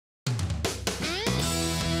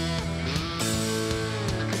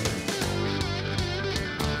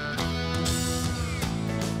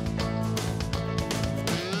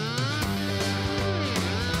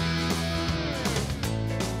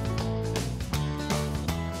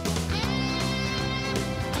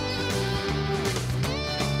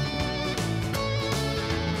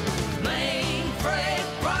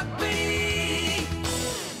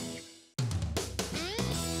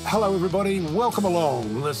Hello everybody, welcome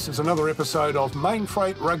along. This is another episode of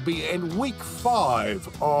Mainfreight Rugby and week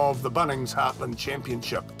 5 of the Bunnings Heartland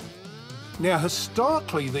Championship. Now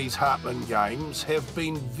historically these Heartland games have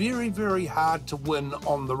been very, very hard to win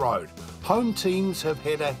on the road. Home teams have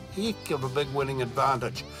had a heck of a big winning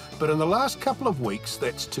advantage, but in the last couple of weeks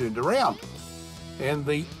that's turned around and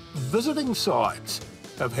the visiting sides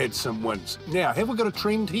have had some wins. Now, have we got a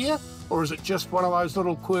trend here, or is it just one of those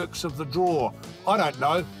little quirks of the draw? I don't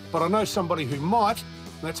know, but I know somebody who might.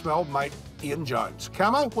 That's my old mate Ian Jones.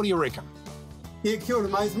 Camo, what do you reckon? Yeah, kia ora,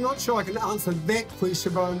 mate. I'm not sure I can answer that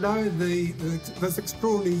question, but I know this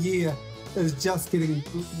extraordinary year is just getting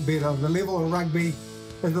better. The level of rugby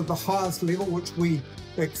is at the highest level, which we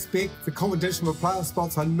expect. The competition for player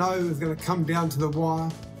spots, I know, is going to come down to the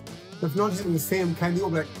wire. If not having Sam Kane, the All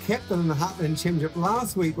Black captain in the Heartland Championship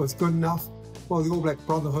last week, was good enough, well, the All Black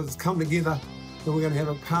Brotherhood has come together and we're going to have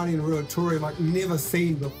a party in Ruatoria like never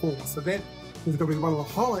seen before. So that is going to be one of the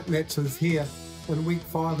highlight matches here in week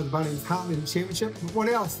 5 of the Bunnings Heartland Championship. But what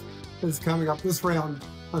else is coming up this round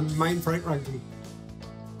on Mainfreight Rugby?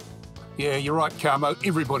 Yeah, you're right, Camo.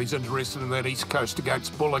 Everybody's interested in that East Coast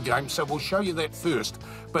against Buller game, so we'll show you that first.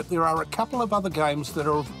 But there are a couple of other games that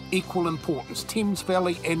are of equal importance. Thames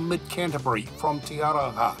Valley and Mid-Canterbury from Te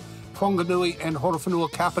Aroha, Whanganui and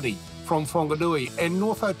Horowhenua Kapiti from Whanganui, and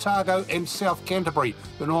North Otago and South Canterbury,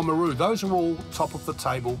 the Oamaru. Those are all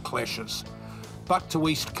top-of-the-table clashes. But to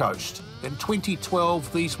East Coast. In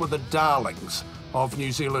 2012, these were the darlings of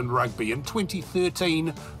New Zealand rugby. In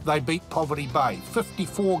 2013, they beat Poverty Bay.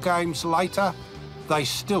 54 games later, they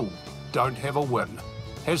still don't have a win.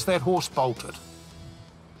 Has that horse bolted?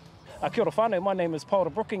 Kia ora whānau, my name is Paul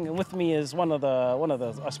Brooking, and with me is one of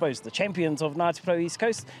the I suppose, the champions of Ngāti Porou East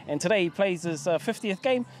Coast, and today he plays his 50th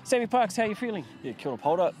game. Sammy Parks, how are you feeling? Yeah, kia ora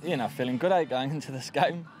Paul. Yeah, no, feeling good, going into this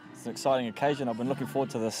game. It's an exciting occasion. I've been looking forward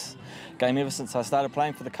to this game ever since I started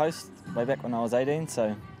playing for the Coast, way back when I was 18,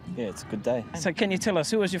 so yeah, it's a good day. So can you tell us,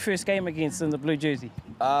 who was your first game against in the blue jersey?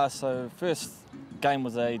 So first game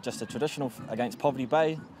was just a traditional against Poverty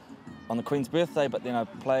Bay on the Queen's birthday, but then I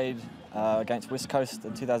played against West Coast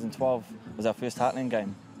in 2012. Was our first Heartland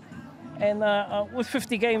game. And with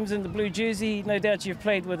 50 games in the blue jersey, no doubt you've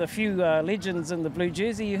played with a few legends in the blue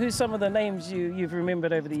jersey. Who's some of the names you've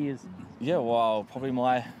remembered over the years? Yeah, well, probably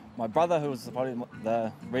my brother, who was probably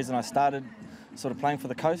the reason I started sort of playing for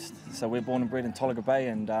the Coast. So we're born and bred in Tolaga Bay,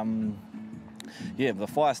 and yeah, the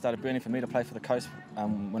fire started burning for me to play for the Coast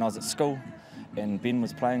when I was at school, and Ben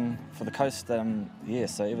was playing for the Coast. Yeah,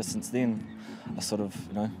 so ever since then, I sort of,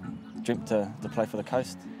 dreamt to play for the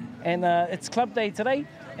Coast. And it's club day today,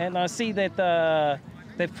 and I see that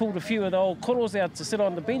they've pulled a few of the old koros out to sit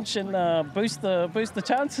on the bench and boost the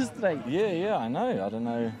chances today. Yeah, I know. I don't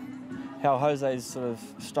know how Jose's sort of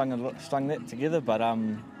strung that together, but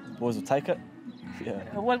boys will take it. Yeah.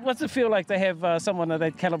 What's it feel like to have someone of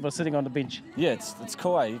that calibre sitting on the bench? Yeah, it's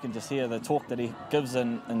cool. You can just hear the talk that he gives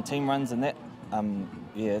in team runs and that.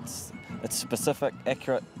 Yeah, it's specific,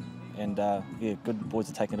 accurate, and yeah, good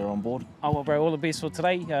boys are taking it on board. Oh well, bro, all the best for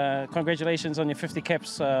today. Congratulations on your 50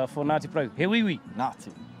 caps for Ngāti Porou. Here we.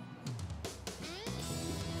 Ngāti.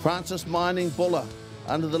 Francis Mining Buller,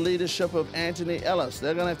 under the leadership of Anthony Ellis.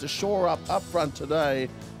 They're going to have to shore up front today.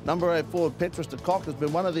 Number 8 forward, Petrus de Kock, has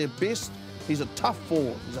been one of their best. He's a tough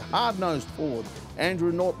forward. He's a hard-nosed forward.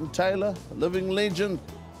 Andrew Norton-Taylor, a living legend,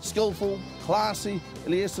 skillful, classy.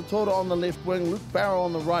 Elias Satora on the left wing, Luke Barrow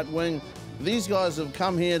on the right wing. These guys have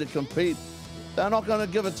come here to compete. They're not going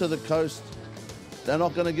to give it to the Coast. They're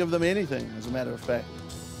not going to give them anything, as a matter of fact.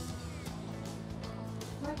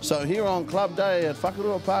 So here on Club Day at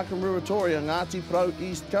Whakarua Park in Ruatoria, Ngāti Porou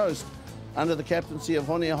East Coast, under the captaincy of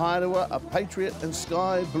Hone Hairua, a Patriot in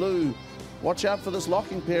sky blue. Watch out for this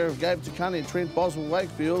locking pair of Gabe Tukani and Trent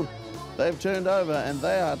Boswell-Wakefield. They've turned over, and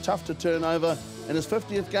they are tough to turn over. In his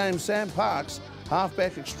 50th game, Sam Parks,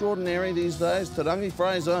 halfback extraordinary these days, Tarangi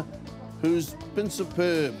Fraser, who's been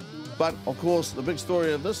superb. But, of course, the big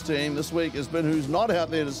story of this team this week has been who's not out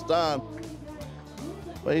there to start.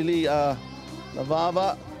 Bailey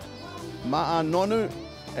Navava, Ma'a Nonu,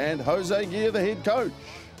 and Hosea Gear, the head coach.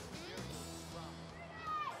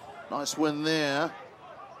 Nice win there.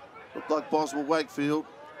 Looked like Boswell-Wakefield.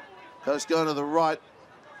 Coast going to the right.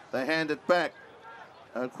 They hand it back.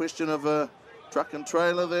 A question of a truck and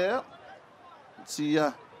trailer there. Let's see,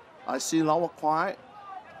 I see Lawakwai.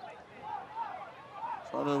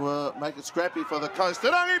 Trying to make it scrappy for the Coast.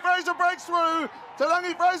 Tarangi Fraser breaks through.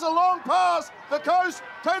 Tarangi Fraser, long pass. The Coast,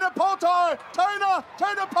 Tana Potai. Tana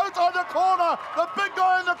Potai, the corner. The big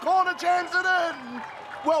guy in the corner jams it in.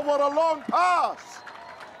 Well, what a long pass.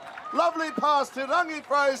 Lovely pass, Tarangi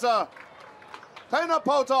Fraser. Tēnā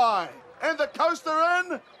Potai and the Coast are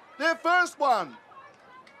in their first one.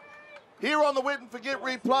 Here on the Wet and Forget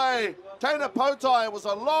replay, Tēnā Potai, it was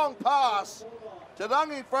a long pass. Te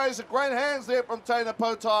Rangi Fraser, great hands there from Tēnā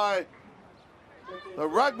Potai. The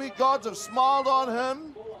rugby gods have smiled on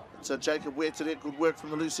him. It's a Jacob Wettere, good work from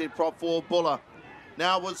the loose head prop forward, Buller.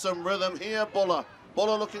 Now with some rhythm here, Buller.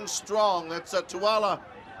 Buller looking strong. That's a Tuala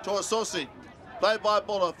Toasosi. Played by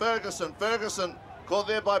Buller. Ferguson. Ferguson caught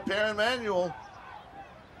there by Perrin Manuel.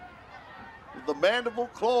 The mandible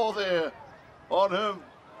claw there on him.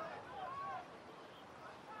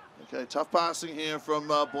 Okay, tough passing here from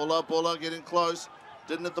Buller. Buller getting close.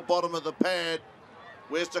 Didn't at the bottom of the pad.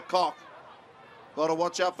 Where's De Kock? Got to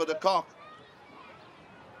watch out for De Kock.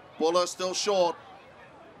 Buller still short.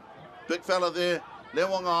 Big fella there.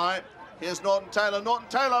 Lewangai. Here's Norton Taylor. Norton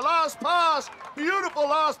Taylor, last pass. Beautiful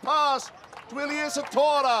last pass to Eliesa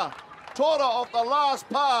Tora. Tora off the last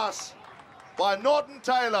pass by Norton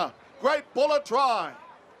Taylor. Great Buller try.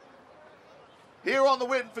 Here on the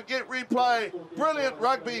Wet and Forget replay. Brilliant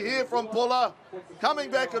rugby here from Buller.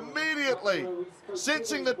 Coming back immediately.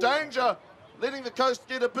 Sensing the danger. Letting the Coast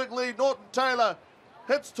get a big lead. Norton Taylor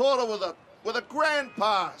hits Tora with a grand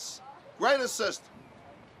pass. Great assist.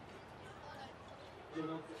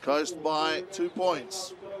 Coast by 2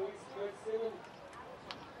 points.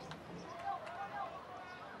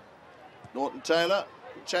 Norton Taylor,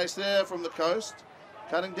 chase there from the Coast,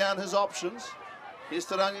 cutting down his options. Here's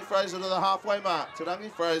Te Rangi Fraser to the halfway mark. Te Rangi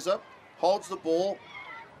Fraser holds the ball.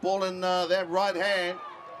 Ball in that right hand.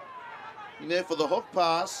 In there for the hook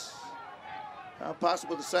pass. Can't pass it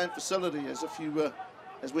with the same facility as if you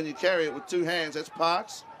as when you carry it with two hands. That's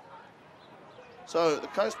Parks. So the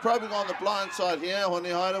Coast probing on the blind side here. Hone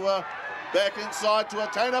Hairewa back inside to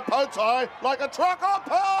Tēnā Potai like a truck. Oh,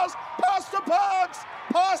 pass! Pass to Parks!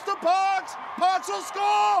 Pass to Parks! Parks will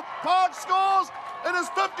score! Parks scores in his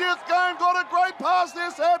 50th game. Got a great pass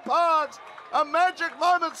there, Sam Parks. A magic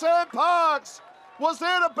moment, Sam Parks was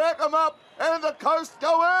there to back him up, and the Coast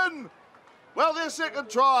go in. Well, their second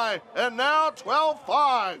try, and now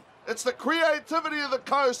 12-5. It's the creativity of the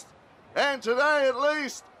Coast, and today at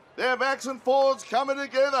least, their backs and forwards coming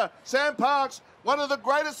together. Sam Parks, one of the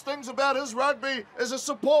greatest things about his rugby is a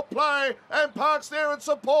support play, and Parks there in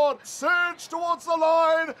support, surged towards the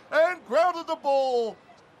line and grounded the ball.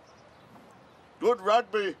 Good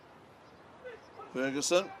rugby.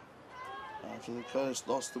 Ferguson, after the Coast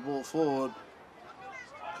lost the ball forward.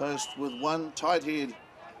 Coast with one tight head.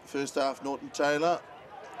 First half, Norton Taylor.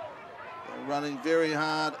 They're running very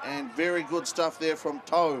hard and very good stuff there from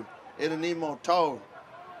Toe. Edenimo Toe.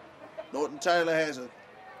 Norton Taylor has it.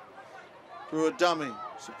 Through a dummy.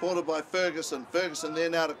 Supported by Ferguson. Ferguson there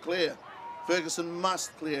now to clear. Ferguson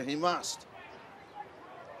must clear. He must.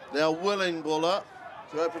 They're willing, Buller,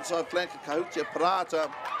 to open side flanker Kahutia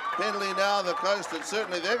Parata. Penalty now, the Coast, and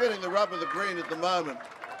certainly they're getting the rub of the green at the moment.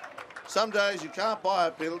 Some days you can't buy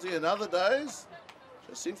a penalty, and other days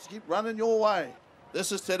it seems to keep running your way.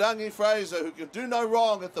 This is Te Rangi Fraser, who can do no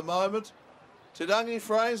wrong at the moment. Te Rangi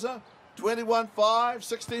Fraser, 21-5,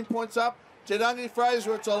 16 points up. Te Rangi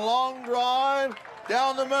Fraser, it's a long drive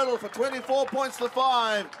down the middle for 24 points to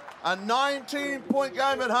 5. A 19-point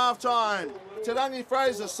game at halftime. Te Rangi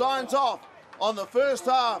Fraser signs off on the first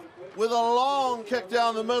half with a long kick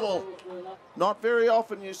down the middle. Not very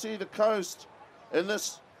often you see the Coast in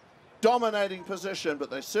this dominating position, but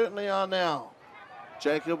they certainly are now.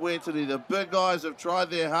 Jacob Wettere, the big guys have tried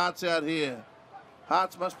their hearts out here.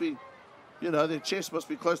 Hearts must be, you know, their chest must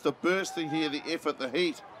be close to bursting here, the effort, the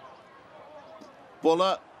heat.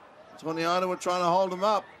 Buller, Tony Ottawa trying to hold him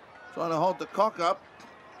up, trying to hold De Kock up.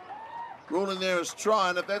 Ruling there is try,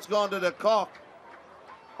 and if that's gone to De Kock,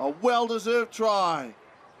 a well-deserved try.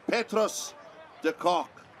 Petrus De Kock.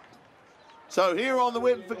 So here on the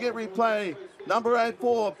Wet and Forget replay, number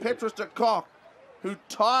 84, Petrus De Kock, who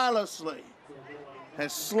tirelessly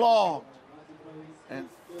has slogged and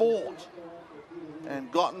fought and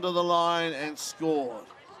gotten to the line and scored.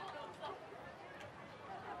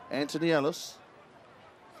 Anthony Ellis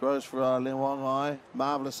throws for Lewangai,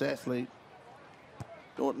 marvellous athlete.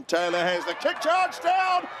 Norton Taylor has the kick, charge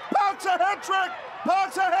down, Parks a hat-trick,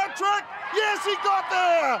 Parks a hat-trick, yes he got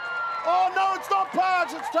there! Oh no, it's not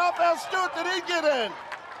Parks, it's Tafau Stewart. Did he get in?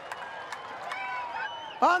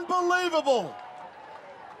 Unbelievable.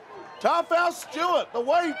 Tafau Stewart, the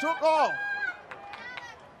way he took off.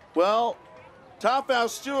 Well, Tafau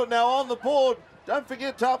Stewart now on the board. Don't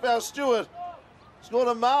forget Tafau Stewart scored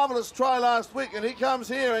a marvellous try last week, and he comes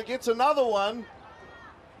here and gets another one.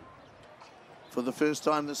 For the first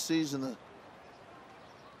time this season, the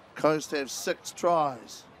Coast have 6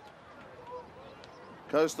 tries.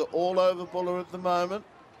 Coast are all over Buller at the moment.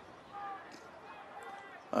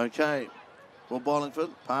 Okay, well, Bollingford,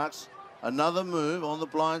 Parks, another move on the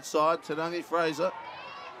blind side. Te Fraser,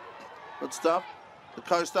 good stuff. The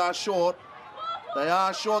Coast are short. They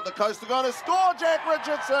are short. The Coast are going to score. Jack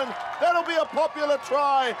Richardson. That'll be a popular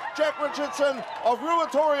try. Jack Richardson of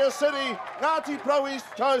Ruatoria City, Ngāti Porou East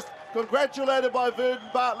Coast, congratulated by Verdon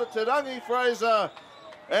Bartlett, Te Fraser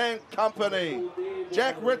and company.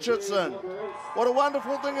 Jack Richardson. What a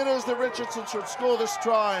wonderful thing it is that Richardson should score this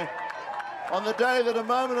try on the day that a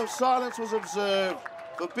moment of silence was observed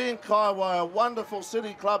for Ben Kaiwai, a wonderful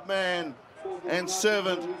City Club man and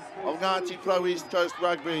servant of Ngāti Porou East Coast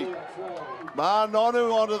Rugby. Ma'a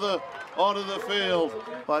Nonu onto the field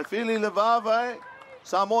by Fili Levave,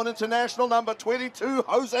 Samoan international number 22,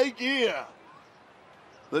 Hosea Gear.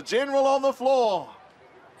 The general on the floor.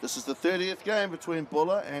 This is the 30th game between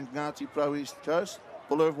Buller and Ngāti Porou East Coast.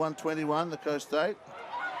 Buller have won 21, the Coast 8.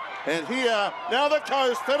 And here, now the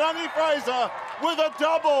Coast, Te Fraser with a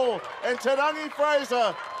double. And Te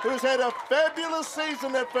Fraser, who's had a fabulous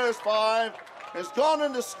season at first 5, has gone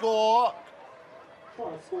in to score.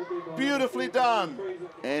 Beautifully done.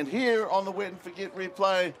 And here on the wet and forget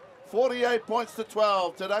replay, 48 points to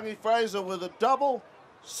 12. Te Fraser with a double,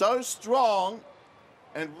 so strong,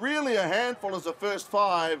 and really a handful as the first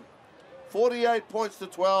 5. 48 points to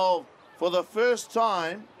 12 for the first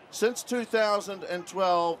time since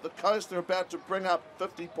 2012. The Coast are about to bring up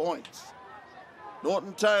 50 points.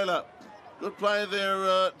 Norton Taylor, good play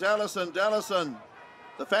there, Dallison,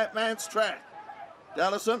 the fat man's track.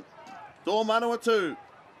 Dallison, Dor Manawatu.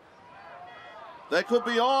 They could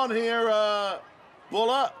be on here,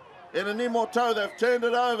 Buller, in a Nimoto. They've turned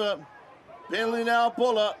it over. Penalty now,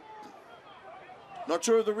 Buller. Not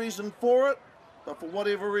sure of the reason for it, but for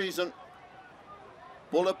whatever reason,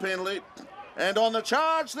 Buller penalty. And on the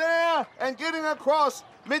charge there, and getting across,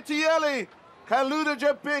 Mitieli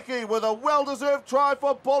Kaludajabeki with a well-deserved try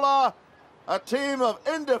for Buller. A team of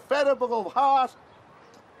indefatigable heart.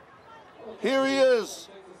 Here he is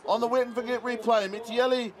on the wet and forget replay.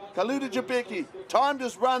 Mitieli Kaludajabeki timed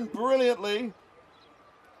his run brilliantly.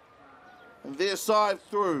 And their side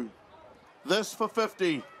through. This for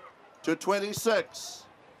 50 to 26.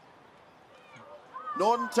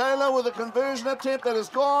 Norton Taylor with a conversion attempt that has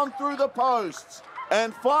gone through the posts.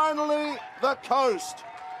 And finally, the Coast.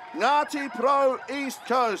 Ngāti Porou East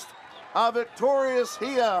Coast are victorious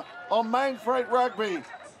here on Mainfreight Rugby.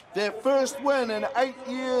 Their first win in 8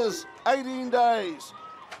 years, 18 days.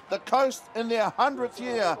 The Coast in their 100th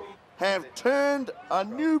year have turned a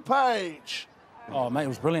new page. Oh, mate, it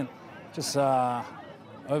was brilliant. Just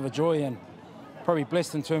overjoyed and probably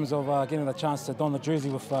blessed in terms of getting the chance to don the jersey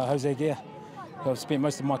with Hosea Gear. I've spent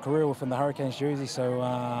most of my career within the Hurricanes jersey,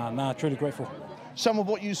 so truly grateful. Some of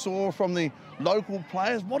what you saw from the local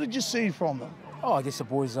players, what did you see from them? Oh, I guess the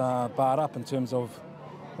boys are barred up in terms of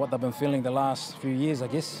what they've been feeling the last few years, I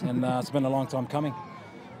guess, and it's been a long time coming.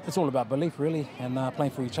 It's all about belief, really, and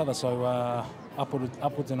playing for each other, so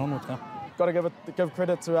upwards and onwards now. Got to give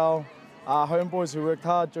credit to our homeboys who worked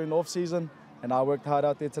hard during the off-season, and I worked hard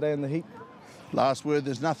out there today in the heat. Last word,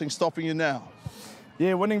 there's nothing stopping you now.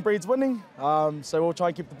 Yeah, winning breeds winning, so we'll try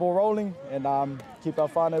and keep the ball rolling and keep our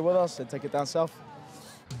whānau with us and take it down south.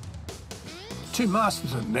 To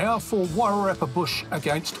Masterton now for Wairarapa Bush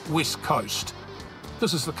against West Coast.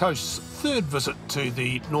 This is the Coast's third visit to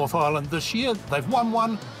the North Island this year. They've won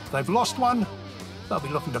one, they've lost one. They'll be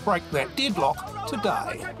looking to break that deadlock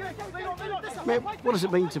today. Matt, what does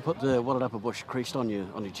it mean to put the Wairarapa Bush crest on your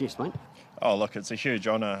chest, mate? Oh, look, it's a huge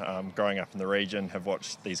honour. Growing up in the region, have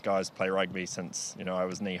watched these guys play rugby since I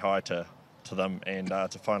was knee-high to them, and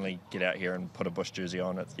to finally get out here and put a Bush jersey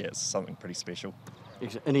on, it's something pretty special.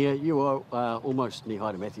 And you are almost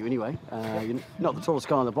knee-high to Matthew anyway. You're not the tallest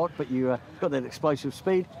guy on the block, but you got that explosive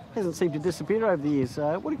speed. Hasn't seemed to disappear over the years.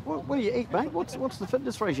 What do you eat, mate? What's the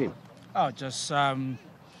fitness regime? Oh, just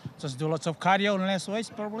do lots of cardio and less weights,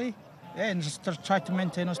 probably. Yeah, and just try to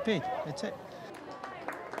maintain our speed. That's it.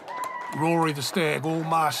 Rory the Stag all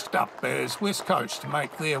masked up as West Coast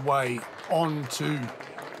make their way onto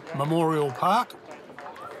Memorial Park.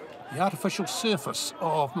 The artificial surface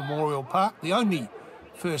of Memorial Park, the only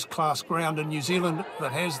first-class ground in New Zealand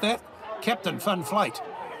that has that. Captain Finn Flate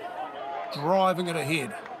driving it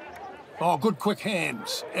ahead. Oh, good quick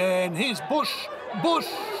hands. And here's Bush. Bush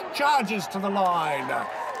charges to the line.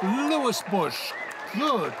 Lewis Bush.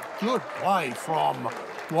 Good play from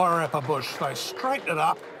Wairarapa Bush. They straighten it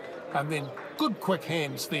up. And then good quick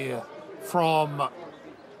hands there from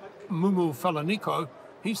Mumu Falaniko.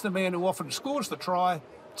 He's the man who often scores the try.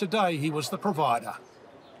 Today he was the provider.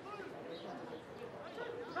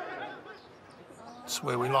 That's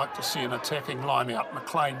where we like to see an attacking line out.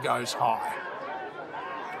 McLean goes high.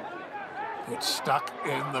 It's stuck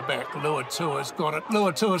in the back. Luatua's got it.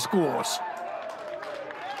 Luatua scores.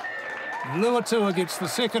 Luatua gets the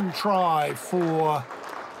second try for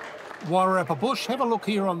Wairarapa Bush. Have a look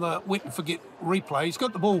here on the wet and forget replay. He's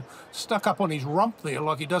got the ball stuck up on his rump there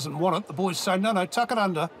like he doesn't want it. The boys say, no, tuck it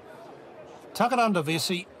under. Tuck it under,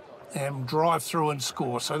 Vesey, and drive through and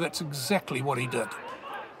score. So that's exactly what he did.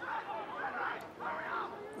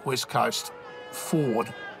 West Coast,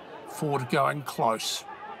 Ford going close.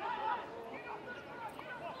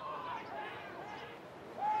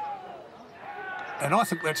 And I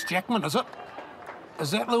think that's Jackman, is it? Is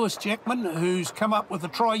that Lewis Jackman who's come up with the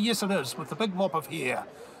try? Yes, it is, with the big mop of hair.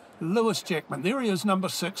 Lewis Jackman, there he is, number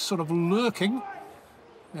 6, sort of lurking,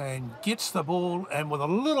 and gets the ball, and with a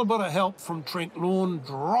little bit of help from Trent Lawn,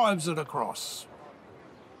 drives it across.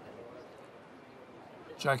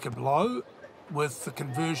 Jacob Lowe with the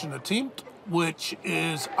conversion attempt, which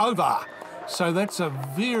is over. So that's a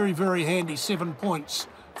very, very handy 7 points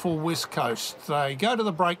for West Coast. They go to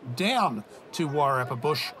the break down to Wairarapa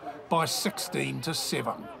Bush by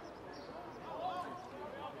 16-7.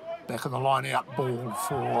 Back of the line out ball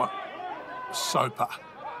for Soper.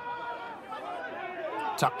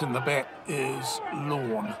 Tucked in the back is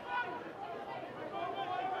Lawn.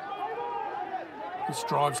 This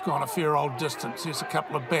drive's gone a fair old distance. There's a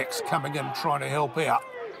couple of backs coming in trying to help out,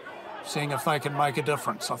 seeing if they can make a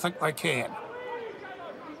difference. I think they can.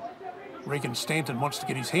 Regan Stanton wants to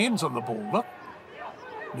get his hands on the ball. Look.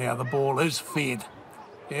 Now the ball is fed.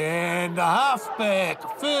 And a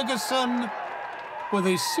halfback, Ferguson, with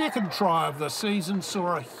his second try of the season,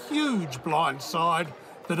 saw a huge blindside.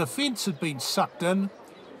 The defence had been sucked in.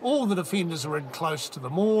 All the defenders were in close to the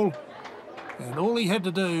maul. And all he had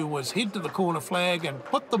to do was head to the corner flag and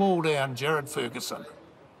put the ball down, Jared Ferguson.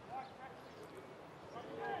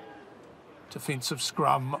 Defensive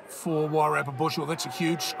scrum for Wairarapa Bush. Well, that's a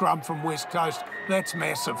huge scrum from West Coast. That's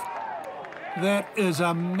massive. That is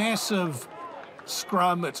a massive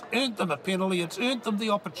scrum. It's earned them a penalty. It's earned them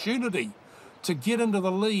the opportunity to get into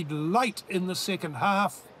the lead late in the second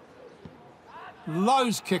half.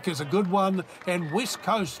 Lowe's kick is a good one, and West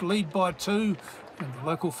Coast lead by 2, and the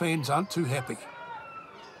local fans aren't too happy.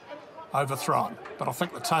 Overthrown, but I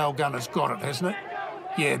think the tail gunner's got it, hasn't it?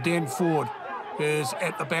 Yeah, Dan Ford is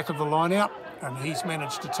at the back of the line out, and he's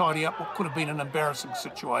managed to tidy up what could have been an embarrassing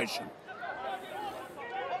situation.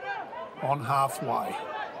 On halfway.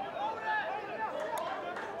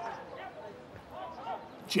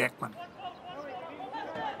 Jackman.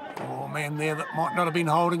 Oh, man there that might not have been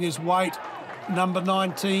holding his weight. Number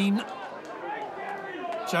 19,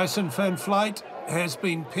 Jason Van Vliet, has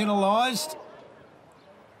been penalised.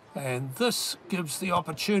 And this gives the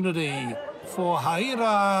opportunity for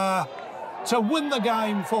Haira to win the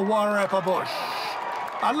game for Wairarapa Bush.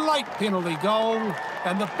 A late penalty goal,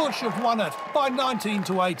 and the Bush have won it by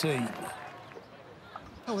 19-18.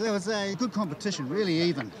 Oh, well, that was a good competition, really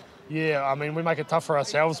even. Yeah, I mean, we make it tough for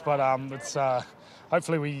ourselves, but it's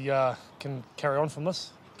hopefully we can carry on from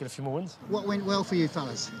this, get a few more wins. What went well for you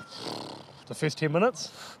fellas? The first 10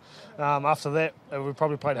 minutes. After that, we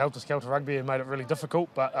probably played helter-skelter rugby and made it really difficult,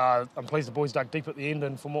 but I'm pleased the boys dug deep at the end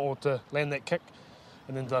and for more to land that kick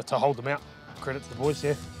and then to hold them out. Credit to the boys,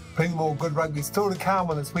 yeah. Plenty more good rugby still to come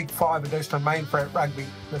on this Week 5 edition of Mainfreight Rugby.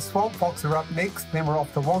 The Swamp Fox are up next, then we're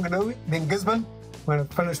off to Wanganui, then Gisborne. We're going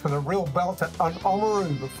to finish with a real belter on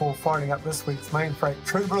Oamaru before finding up this week's Mainfreight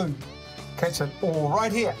True Blue. Catch it all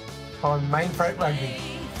right here on Mainfreight Rugby.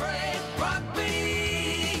 Mainfreight Rugby.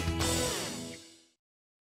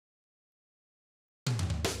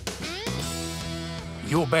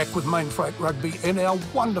 You're back with Mainfreight Rugby and our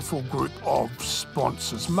wonderful group of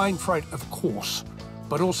sponsors. Mainfreight, of course,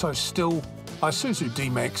 but also still Isuzu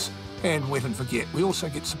D-Max and Wet and Forget. We also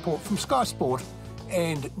get support from Sky Sport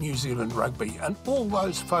and New Zealand Rugby. And all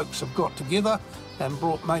those folks have got together and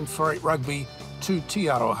brought Mainfreight Rugby to Te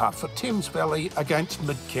Aroha for Thames Valley against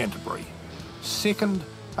Mid-Canterbury. Second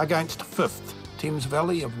against 5th. Thames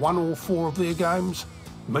Valley have won all 4 of their games.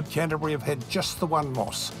 Mid-Canterbury have had just the one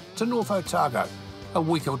loss to North Otago a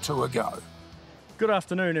week or 2 ago. Good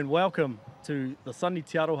afternoon and welcome to the Sunday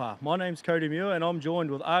Te Aroha. My name's Cody Muir and I'm joined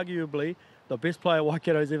with arguably the best player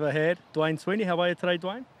Waikato's ever had, Dwayne Sweeney. How are you today,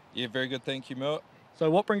 Dwayne? Yeah, very good, thank you, Muir. So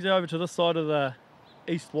what brings you over to this side of the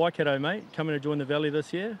East Waikato, mate, coming to join the Valley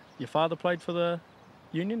this year? Your father played for the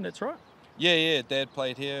Union, that's right? Yeah, Dad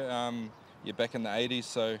played here back in the 80s,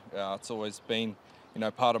 so it's always been,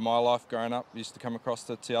 part of my life growing up. I used to come across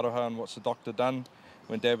to Te Aroha and watch the Doctor Dunn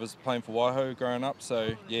when Dad was playing for Waiho growing up,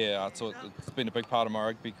 so yeah, it's been a big part of my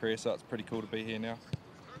rugby career, so it's pretty cool to be here now.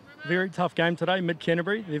 Very tough game today,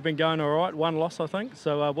 mid-Canterbury. They've been going all right, one loss, I think.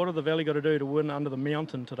 So what have the Valley got to do to win under the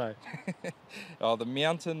mountain today? Oh, the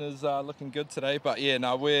mountain is looking good today, but yeah,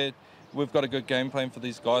 no, we've got a good game plan for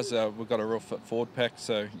these guys. We've got a real fit forward pack,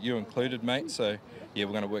 so you included, mate. So yeah,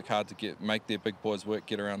 we're going to work hard to make their big boys work,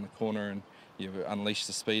 get around the corner, and unleash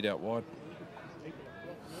the speed out wide.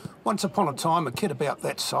 Once upon a time, a kid about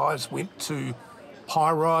that size went to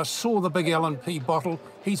high-rise, saw the big L&P bottle.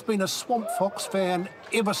 He's been a Swamp Fox fan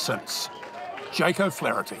ever since. Jake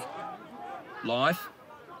O'Flaherty. Blythe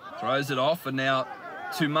throws it off, and now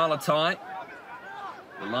to Malatai,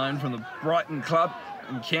 the loan from the Brighton club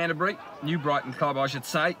in Canterbury, New Brighton club I should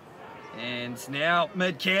say. And now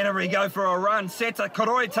mid-Canterbury go for a run. Seta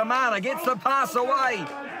Koroi Tamana gets the pass away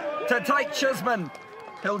to take Chisman.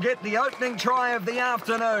 He'll get the opening try of the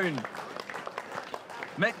afternoon.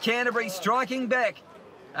 Mid-Canterbury striking back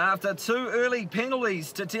after 2 early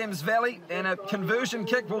penalties to Thames Valley, and a conversion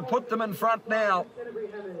kick will put them in front now.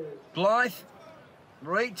 Blythe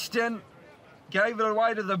reached in, gave it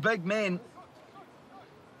away to the big men.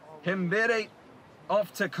 Himberi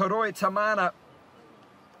off to Koroi Tamana,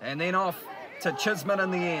 and then off to Chisman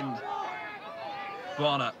in the end.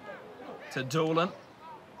 Bonner to Doolan.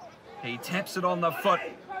 He taps it on the foot.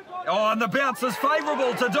 Oh, and the bounce is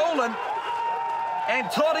favourable to Doolan. And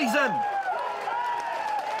Toddy's in.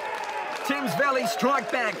 Thames Valley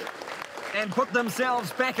strike back and put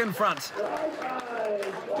themselves back in front.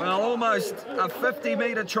 Well, almost a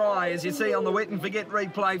 50-metre try, as you see on the wet and forget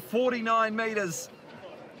replay, 49 metres.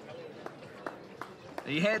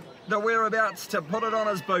 He had the whereabouts to put it on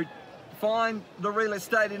his boot, find the real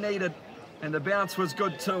estate he needed, and the bounce was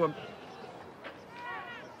good to him.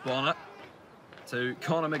 Bonner to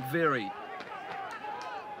Connor McVeary.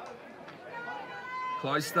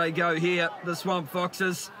 Close they go here, the Swamp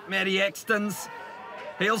Foxes. Matty Axtons,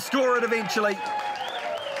 he'll score it eventually.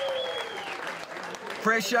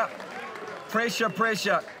 Pressure, pressure,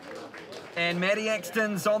 pressure. And Matty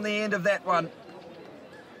Axtons on the end of that one.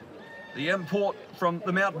 The import from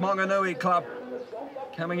the Mount Maunganui club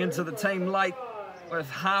coming into the team late with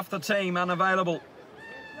half the team unavailable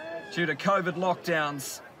due to COVID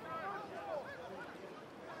lockdowns.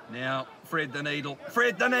 Now, Fred the Needle.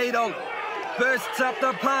 Fred the Needle bursts up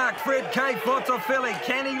the park. Fred K. Fotofili.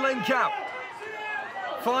 Can he link up?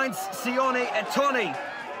 Finds Sione Atoni,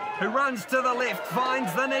 who runs to the left.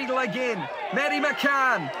 Finds the Needle again. Matty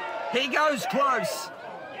McCann. He goes close.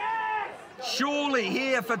 Surely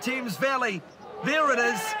here for Thames Valley. There it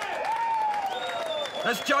is.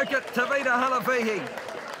 Let's joke it. Tavita Halafihi.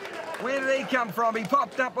 Where did he come from? He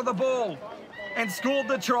popped up with the ball and scored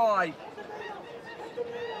the try.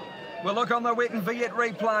 We'll look on the wet and forget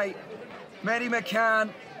replay. Matty McCann,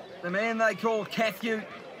 the man they call Cathew.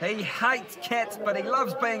 He hates cats, but he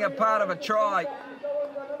loves being a part of a try.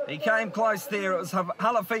 He came close there. It was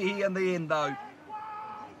Halafihi in the end, though.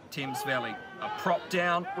 Thames Valley, a prop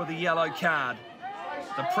down with a yellow card.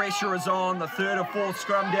 The pressure is on, the third or fourth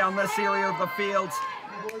scrum down this area of the fields.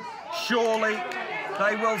 Surely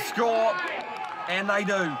they will score, and they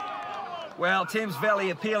do. Well, Thames Valley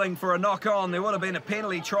appealing for a knock-on. There would have been a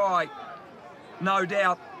penalty try, no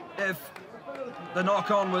doubt, if the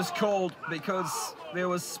knock-on was called, because there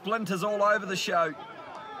was splinters all over the show.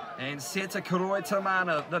 And Seta Koroi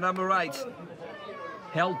Tamana, the number 8,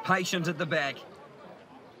 held patient at the back.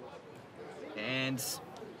 And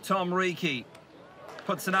Tom Reiki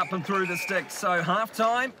puts it up and through the sticks. So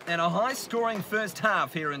half-time and a high-scoring first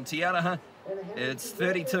half here in Te Araha. It's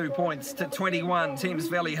 32 points to 21. Thames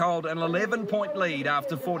Valley hold an 11-point lead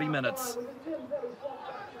after 40 minutes.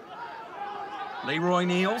 Leroy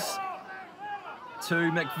Niels to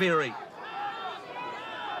McVeary.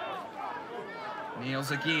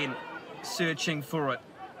 Niels again, searching for it.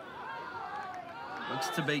 Looks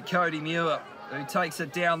to be Cody Muir, who takes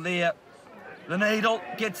it down there. The Needle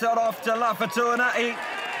gets it off to Lafatuana'i,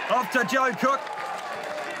 off to Joe Cook,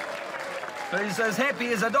 who's as happy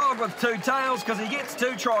as a dog with 2 tails because he gets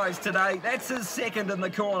 2 tries today. That's his second in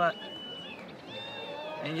the corner.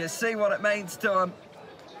 And you see what it means to him.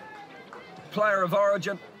 Player of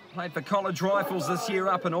origin, played for College Rifles this year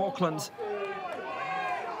up in Auckland.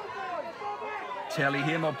 Tally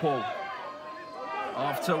Hemapo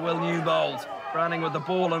off to Will Newbold, running with the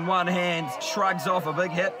ball in one hand, shrugs off a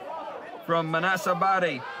big hit from Manasa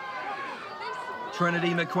Bari. Trinity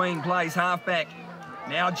McQueen plays halfback.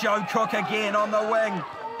 Now Joe Cook again on the wing.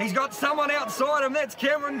 He's got someone outside him, that's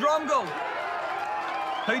Cameron Dromgold,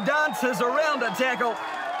 who dances around a tackle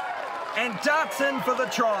and darts in for the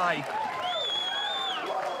try.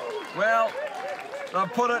 Well,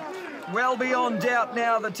 they've put it well beyond doubt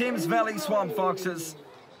now, the Thames Valley Swamp Foxes.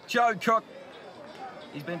 Joe Cook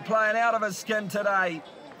He's been playing out of his skin today.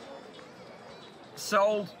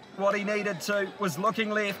 Sold what he needed to, was looking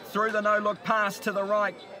left, through the no-look pass to the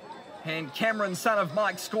right, and Cameron, son of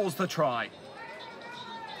Mike, scores the try.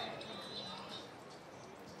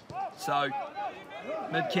 So,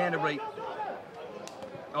 mid-Canterbury.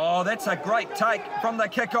 Oh, that's a great take from the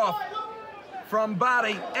kickoff from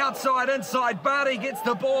Barty. Outside, inside, Barty gets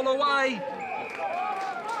the ball away.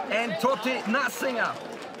 And Tote Nasinga.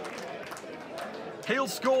 He'll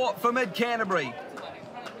score for mid-Canterbury.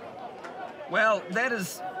 Well, that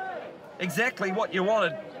is exactly what you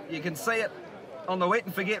wanted. You can see it on the wet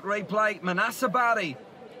and forget replay. Manasa Barty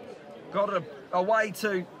got it away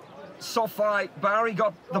to Sofai. Barry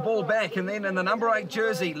got the ball back, and then in the number 8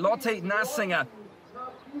 jersey, Lotte Nasinga.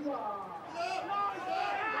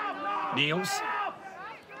 Niels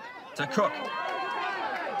to Cook.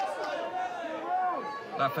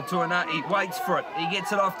 Lafatuanati waits for it. He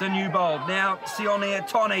gets it off to Newbold. Now Sione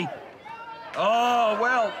Tony. Oh,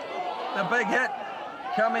 well, the big hit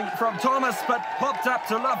coming from Thomas, but popped up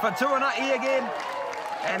to Lafatuanati again,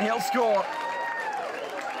 and he'll score.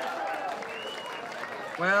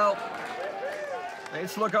 Well,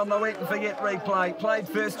 let's look on the wet and forget replay. Played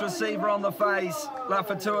first receiver on the phase.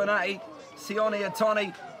 Lafatuanati, Sione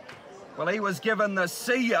Tony. Well, he was given the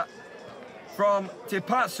seer from Te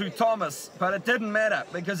Pasu Thomas, but it didn't matter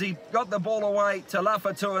because he got the ball away to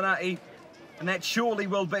Lafatuanati, and that surely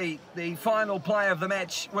will be the final play of the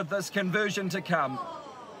match with this conversion to come.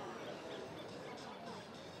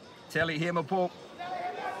 Telly Hemapo.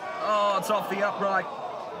 Oh, it's off the upright.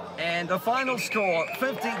 And the final score,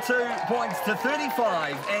 52 points to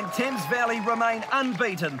 35, and Thames Valley remain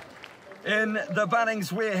unbeaten in the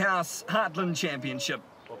Bunnings Warehouse Heartland Championship.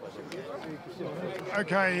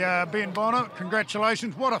 Okay, Ben Bonner,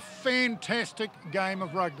 congratulations. What a fantastic game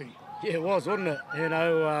of rugby. Yeah, it was, wasn't it? You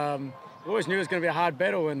know, always knew it was going to be a hard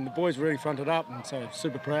battle, and the boys really fronted up, and so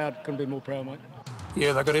super proud. Couldn't be more proud, mate.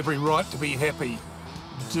 Yeah, they've got every right to be happy.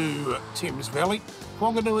 Do Thames Valley,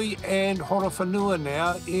 Whanganui and Horowhenua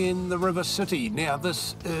now in the River City. Now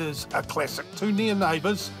this is a classic. Two near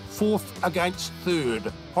neighbours, 4th against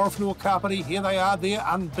 3rd. Horowhenua Kapiti, here they are, they're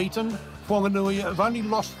unbeaten. Whanganui have only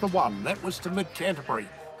lost the one. That was to Mid-Canterbury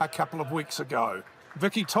a couple of weeks ago.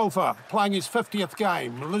 Vicky Tofa playing his 50th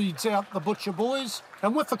game, leads out the Butcher boys,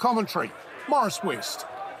 and with the commentary, Morris West.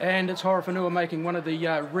 And it's Horowhenua making one of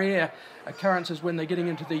the rare occurrences when they're getting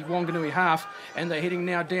into the Wanganui half, and they're heading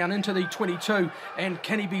now down into the 22. And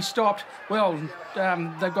can he be stopped? Well,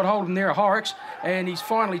 they've got hold of him there, Horrocks, and he's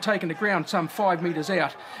finally taken the ground some 5 metres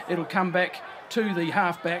out. It'll come back to the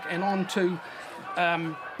halfback and on to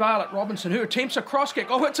Bartlett Robinson, who attempts a cross kick.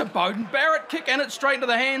 Oh, it's a Bowden Barrett kick, and it's straight into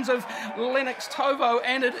the hands of Lennox Tovo,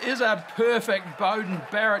 and it is a perfect Bowden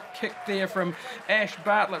Barrett kick there from Ash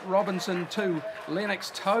Bartlett Robinson to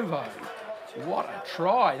Lennox Tovo. What a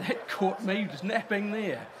try. That caught me napping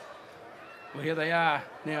there. Well, here they are.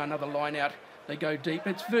 Now another line out. They go deep.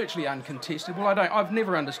 It's virtually uncontested. Well, I've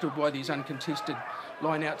never understood why these uncontested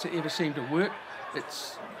line outs ever seem to work.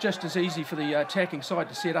 It's just as easy for the attacking side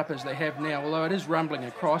to set up as they have now, although it is rumbling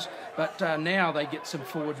across. But now they get some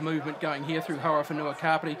forward movement going here through Horowhenua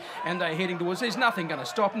Kapiti, and they're heading towards. There's nothing going to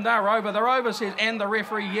stop them. They're over, says, and the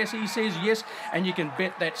referee, yes, he says yes, and you can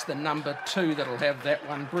bet that's the number 2 that'll have that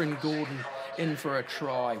one. Bryn Gordon in for a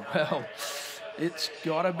try. Well, it's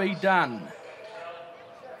got to be done.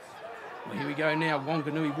 Well, here we go now.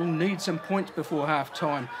 Wanganui will need some points before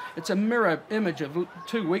half-time. It's a mirror image of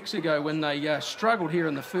 2 weeks ago when they struggled here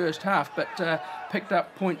in the first half, but picked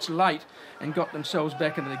up points late and got themselves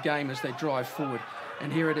back into the game as they drive forward.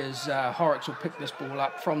 And here it is. Horrocks will pick this ball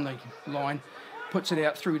up from the line, puts it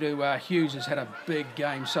out through to Hughes, has had a big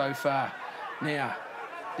game so far. Now,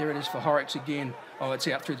 there it is for Horrocks again. Oh, it's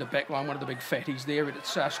out through the back line, one of the big fatties there.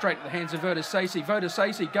 It's straight to the hands of Vertasasi.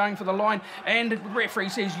 Vertasasi going for the line, and the referee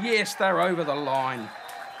says, yes, they're over the line.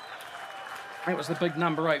 That was the big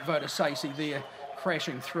number 8, Vertasasi there,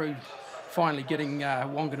 crashing through, finally getting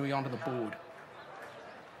Wanganui onto the board.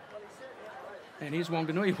 And here's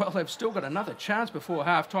Wanganui. Well, they've still got another chance before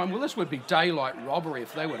half-time. Well, this would be daylight robbery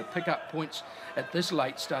if they were to pick up points at this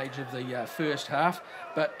late stage of the first half.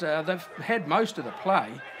 But they've had most of the play.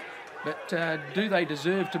 But do they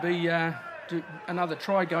deserve to be another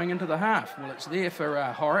try going into the half? Well, it's there for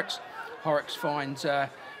Horrocks. Horrocks finds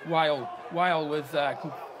Whale with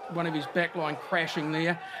one of his back line crashing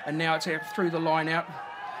there, and now it's out through the line out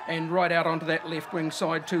and right out onto that left wing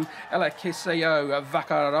side to Alakeseo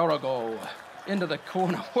Vakarorogo. into the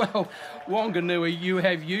corner. Well, Wanganui, you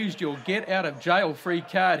have used your get-out-of-jail-free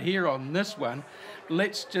card here on this one.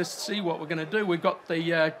 Let's just see what we're going to do. We've got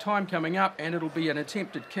the time coming up, and it'll be an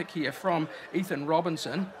attempted kick here from Ethan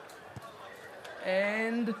Robinson.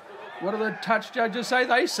 And what do the touch judges say?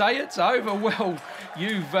 They say it's over. Well,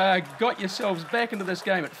 you've got yourselves back into this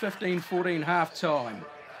game at 15-14 half-time.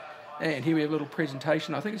 And here we have a little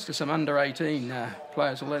presentation. I think it's to some under-18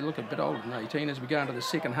 players, although they look a bit older than 18, as we go into the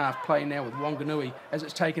second half play now with Wanganui as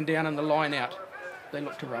it's taken down in the line-out. They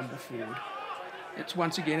look to rumble forward. It's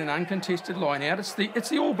once again an uncontested line-out. It's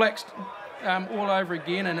the All Blacks all over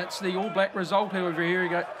again, and it's the All Black result over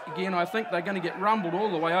here again. I think they're going to get rumbled all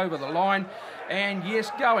the way over the line. And yes,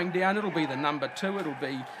 going down, it'll be the number 2. It'll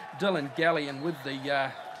be Dylan Gallion with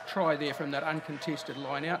the try there from that uncontested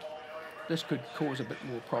line-out. This could cause a bit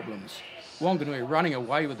more problems. Wanganui running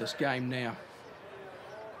away with this game now.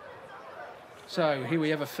 So here we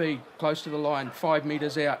have a feed close to the line, 5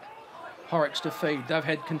 metres out. Horrocks to feed. They've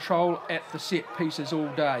had control at the set pieces all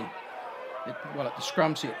day. Well, at the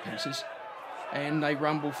scrum set pieces. And they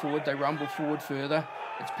rumble forward further.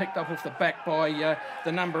 It's picked up off the back by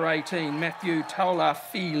the number 18, Matthew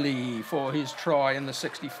Taulafili, for his try in the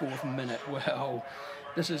 64th minute. Well,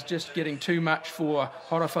 this is just getting too much for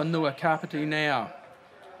Horowhenua Kapiti now.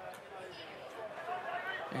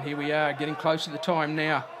 And here we are, getting close to the time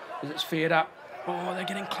now as it's fared up. Oh, they're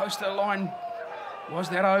getting close to the line. Was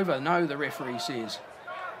that over? No, the referee says.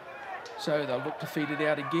 So they'll look to feed it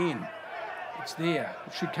out again. It's there.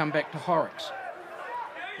 It should come back to Horrocks.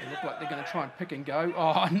 They look like they're going to try and pick and go.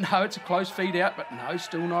 Oh, no, it's a close feed out, but no,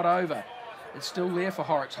 still not over. It's still there for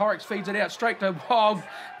Horrocks. Horrocks feeds it out straight to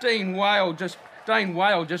Dane Whale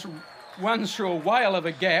just runs through a whale of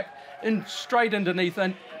a gap, straight underneath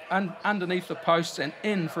the posts and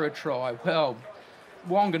in for a try. Well,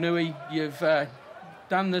 Wanganui, you've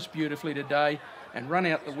done this beautifully today and run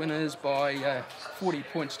out the winners by 40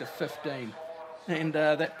 points to 15. And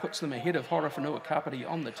that puts them ahead of Horowhenua Kapiti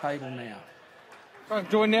on the table now. I'm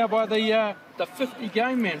joined now by the 50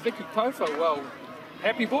 game man, Vicky Tofo. Well,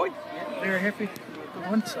 happy boy? Yeah, very happy. Good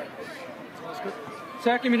win, so that's good. So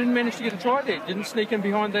how come you didn't manage to get a try there? Didn't sneak in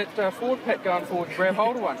behind that forward pack going forward and grab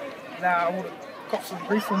hold of one? Nah, I would have got some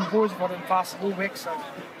grief from the boys if I didn't pass the ball back, so...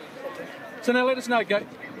 So now let us know, do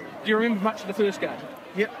you remember much of the first game?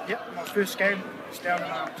 Yep. My first game was down in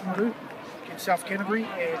Timaru against South Canterbury,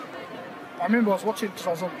 and I remember I was watching because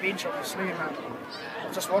I was on the bench, obviously, and I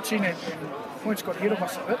was just watching it, and points got ahead of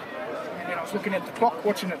us a bit, and then I was looking at the clock,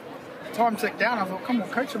 watching it. The time ticked down. I thought, come on,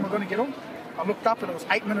 coach, am I going to get on? I looked up, and it was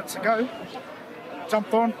 8 minutes ago.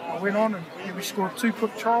 Jumped on, I went on, and we scored 2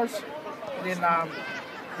 quick tries, and then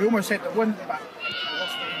we almost had the win, but we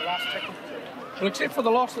lost in the last tackle. Well, except for the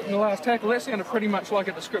loss in the last tackle, that sounded pretty much like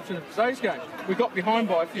a description of today's game. We got behind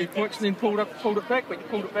by a few points and then pulled it back, but you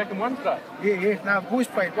pulled it back and won today. Yeah. No, the boys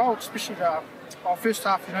played well, especially our first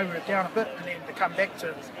half, we were down a bit, and then to come back to,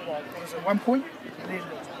 1 point, and then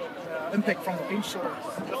the impact from the bench sort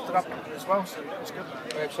of lifted up as well, so it was good.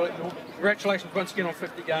 Absolutely. Well, congratulations once again on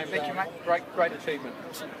 50 games. Thank you, mate. Great achievement.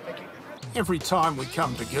 Thank you. Every time we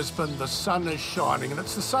come to Gisborne, the sun is shining, and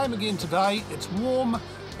it's the same again today. It's warm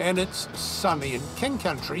and it's sunny, and King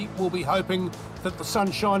Country will be hoping that the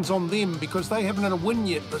sun shines on them because they haven't had a win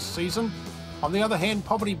yet this season. On the other hand,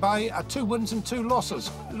 Poverty Bay are 2 wins and 2 losses,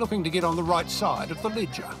 looking to get on the right side of the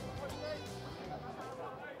ledger.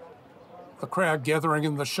 The crowd gathering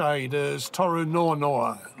in the shade as Toru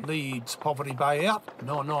Noanoa leads Poverty Bay out.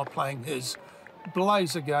 Noanoa playing his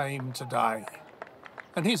blazer game today.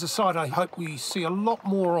 And here's a side I hope we see a lot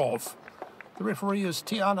more of. The referee is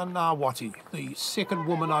Tiana Ngāwati, the second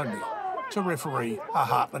woman only to referee a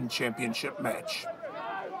Heartland Championship match.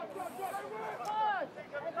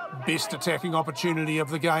 Best attacking opportunity of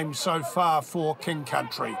the game so far for King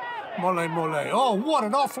Country. Mole. Oh, what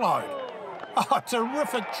an offload. Oh,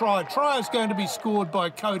 terrific try. Try is going to be scored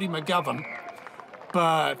by Cody McGovern.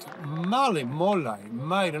 But Mole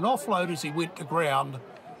made an offload as he went to ground.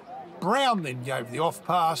 Brown then gave the off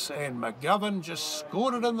pass and McGovern just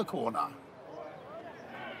scored it in the corner.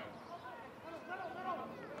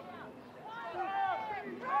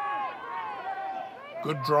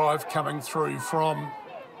 Good drive coming through from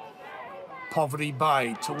Poverty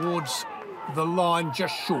Bay towards the line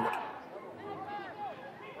just short.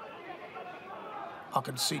 I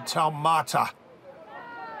can see Taumata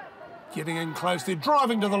getting in close. They're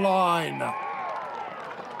driving to the line.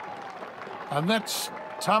 And that's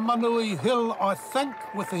Tamanui Hill, I think,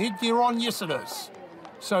 with the headgear on. Yes, it is.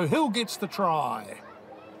 So Hill gets the try.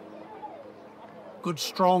 Good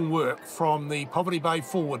strong work from the Poverty Bay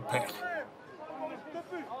forward pack.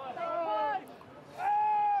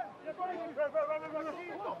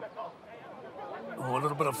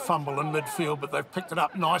 fumble in midfield, but they've picked it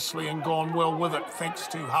up nicely and gone well with it, thanks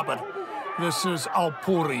to Hubbard. This is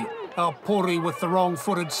Alpori. Alpori with the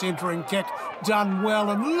wrong-footed centering kick, done well,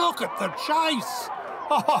 and look at the chase.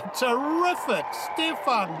 Oh, terrific.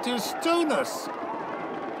 Stefan Destunis.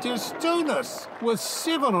 Destunis with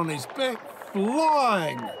 7 on his back,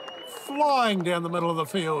 flying down the middle of the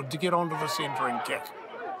field to get onto the centering kick.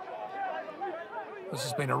 This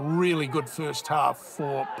has been a really good first half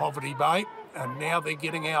for Poverty Bay, and now they're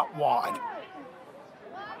getting out wide.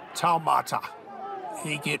 Taumata,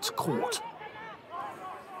 he gets caught.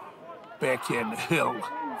 Back in Hill,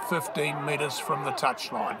 15 metres from the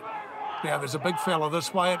touchline. Now there's a big fella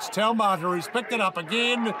this way, it's Taumata, he's picked it up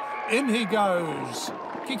again. In he goes.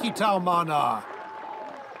 Kiki Taumana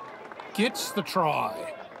gets the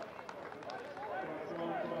try.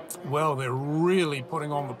 Well, they're really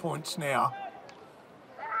putting on the points now.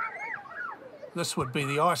 This would be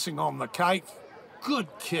the icing on the cake. Good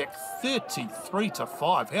kick,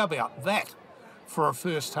 33-5. How about that for a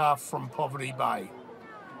first half from Poverty Bay?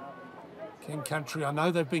 King Country, I know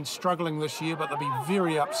they've been struggling this year, but they'll be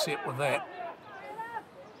very upset with that.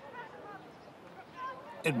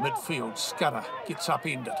 In midfield, Scudder gets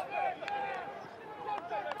upended.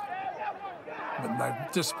 And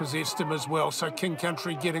they've dispossessed him as well, so King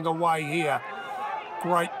Country getting away here.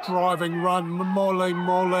 Great driving run,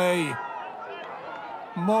 Mole,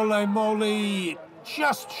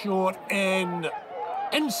 just short, and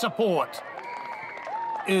in support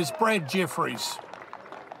is Brad Jeffries.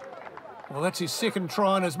 Well, that's his second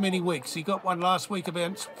try in as many weeks. He got one last week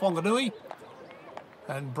against Whanganui,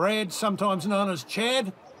 and Brad, sometimes known as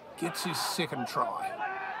Chad, gets his second try.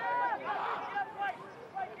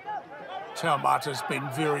 Taumata's been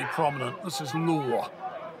very prominent. This is Law.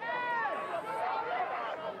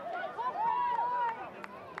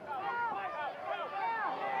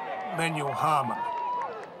 Manuel Harmon.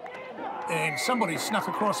 And somebody snuck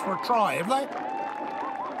across for a try, have they?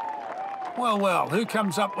 Well, who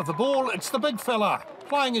comes up with the ball? It's the big fella,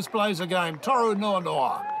 playing his blazer game, Toru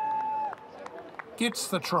Noanoa. Gets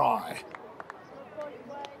the try.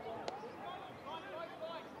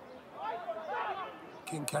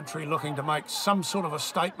 King Country looking to make some sort of a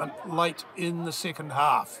statement late in the second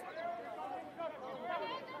half.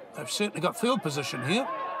 They've certainly got field position here.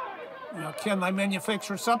 Now, can they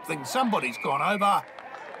manufacture something? Somebody's gone over.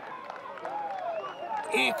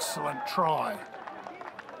 Excellent try.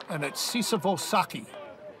 And it's Sisavosaki,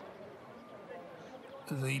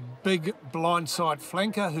 the big blindside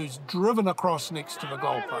flanker who's driven across next to the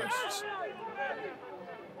goalposts.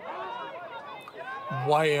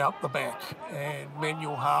 Way out the back, and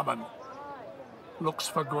Manuel Harmon looks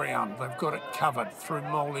for ground. They've got it covered through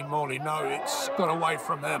Mole. No, it's got away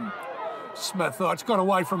from him. Smith, oh, it's got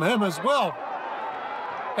away from him as well.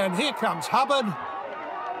 And here comes Hubbard.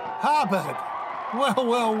 Hubbard,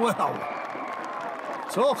 well.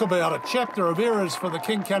 Talk about a chapter of errors for the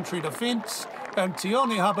King Country defence, and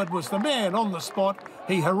Tioni Hubbard was the man on the spot.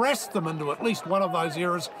 He harassed them into at least one of those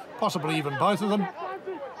errors, possibly even both of them,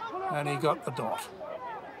 and he got the dot.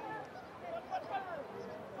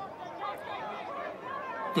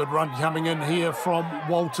 Good run coming in here from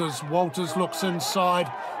Walters. Walters looks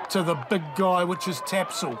inside to the big guy, which is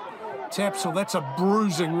Tapsell. Tapsell, that's a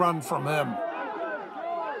bruising run from him.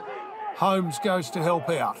 Holmes goes to help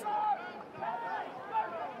out.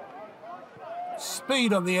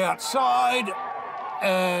 Speed on the outside,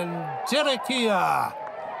 and Terakia.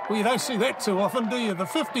 Well, you don't see that too often, do you? The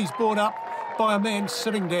 50's brought up by a man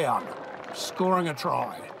sitting down, scoring a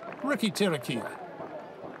try. Ricky Terakia.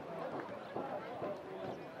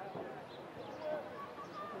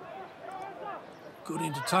 Good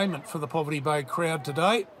entertainment for the Poverty Bay crowd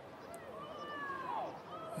today.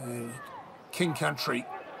 King Country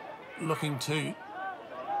looking to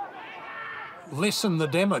lessen the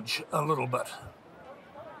damage a little bit.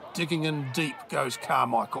 Digging in deep goes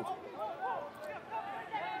Carmichael.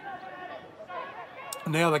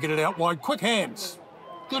 Now they get it out wide. Quick hands.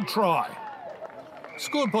 Good try.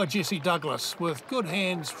 Scored by Jesse Douglas with good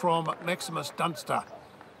hands from Maximus Dunster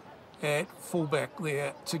at fullback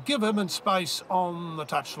there to give him in space on the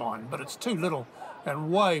touchline, but it's too little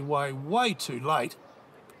and way too late.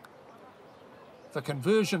 The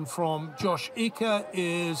conversion from Josh Eka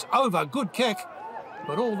is over. Good kick,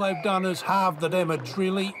 but all they've done is halve the damage,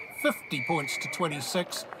 really. 50 points to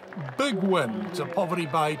 26. Big win to Poverty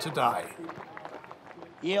Bay today.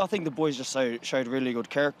 Yeah, I think the boys just showed really good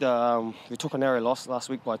character. We took a narrow loss last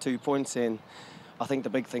week by 2 points, and I think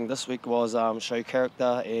the big thing this week was show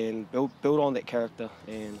character and build on that character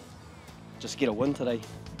and just get a win today.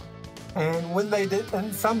 And when they did,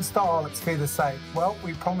 in some style, it's fair to say, well,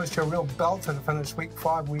 we promised you a real belter to finish week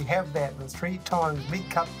 5. We have that. The 3 times League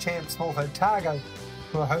Cup champs North Otago,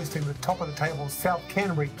 who are hosting the top of the table South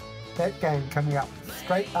Canterbury. That game coming up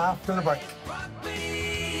straight after the break.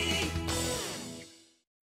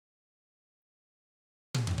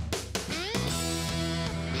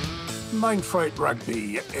 Mainfreight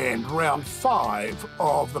Rugby and round 5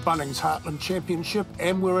 of the Bunnings Heartland Championship,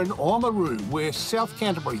 and we're in Oamaru, where South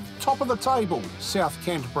Canterbury, top of the table. South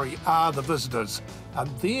Canterbury are the visitors, and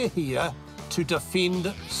they're here to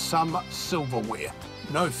defend some silverware.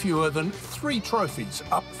 No fewer than 3 trophies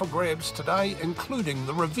up for grabs today, including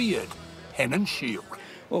the revered Hannon Shield.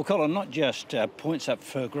 Well, Colin, not just points up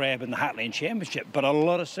for grab in the Heartland Championship, but a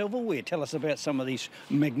lot of silverware. Tell us about some of these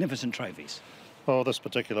magnificent trophies. Well, this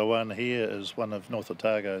particular one here is one of North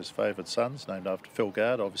Otago's favoured sons, named after Phil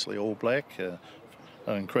Gard, obviously all black, an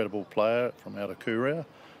incredible player from out of Kuria.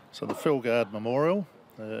 So the Phil Gard Memorial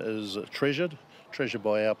is treasured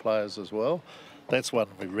by our players as well. That's one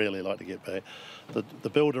we really like to get back. The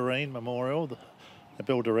Bill Doreen Memorial,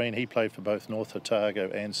 Bill Doreen, he played for both North Otago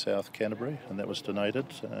and South Canterbury, and that was donated.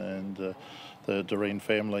 And the Doreen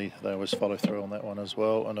family, they always follow through on that one as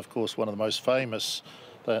well. And of course, one of the most famous,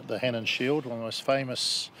 the Hannon Shield, one of the most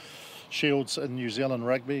famous shields in New Zealand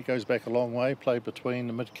rugby. It goes back a long way, played between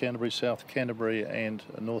the Mid-Canterbury, South Canterbury and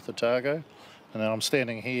North Otago. And I'm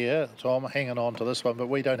standing here, Tom, hanging on to this one, but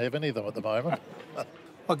we don't have any of them at the moment.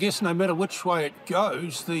 I guess no matter which way it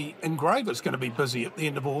goes, the engraver's going to be busy at the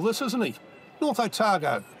end of all this, isn't he? North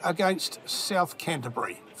Otago against South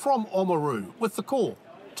Canterbury from Oamaru with the call,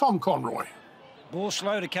 Tom Conroy. Ball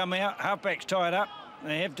slow to come out, halfback's tied up.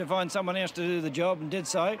 They have to find someone else to do the job, and did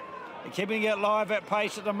so. They're keeping it live at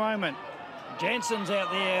pace at the moment. Jansen's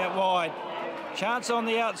out there wide. Chance on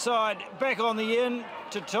the outside, back on the in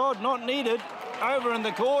to Todd, not needed. Over in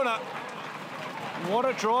the corner. What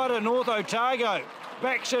a try to North Otago.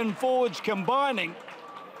 Backs and forwards combining.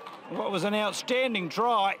 What was an outstanding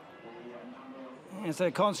try. As a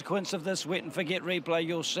consequence of this wet and forget replay,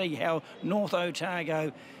 you'll see how North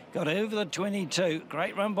Otago got over the 22.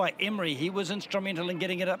 Great run by Emery. He was instrumental in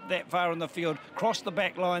getting it up that far in the field. Crossed the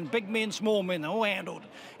back line. Big men, small men, all handled.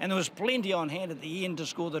 And there was plenty on hand at the end to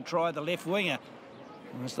score the try. The left winger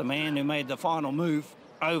was the man who made the final move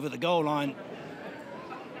over the goal line.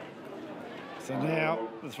 So now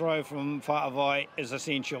the throw from Whaavai is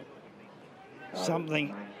essential.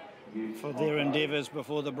 Something for their endeavours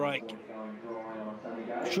before the break.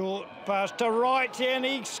 Short pass to right, and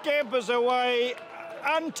he scampers away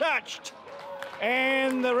untouched.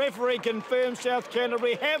 And the referee confirms South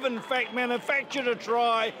Canterbury have in fact manufactured a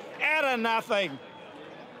try out of nothing.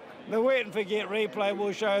 The wet and forget replay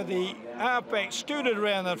will show the halfback scooted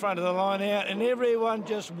around the front of the line out, and everyone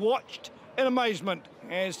just watched in amazement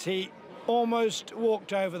as he almost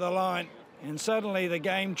walked over the line. And suddenly the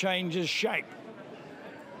game changes shape.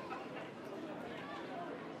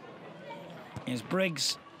 As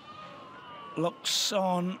Briggs looks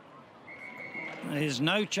on, there's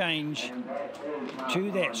no change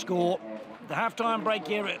to that score. The half-time break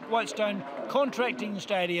here at Whitestone Contracting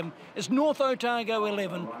Stadium is North Otago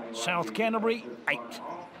 11, South Canterbury 8.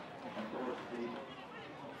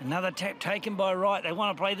 Another tap taken by Wright. They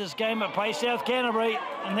want to play this game at pace, South Canterbury,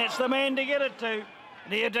 and that's the man to get it to.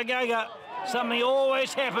 There to Gaga. Something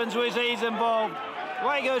always happens when he's involved.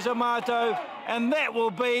 Away goes Amato, and that will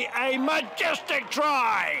be a majestic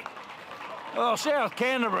try. Oh, South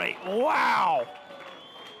Canterbury, wow.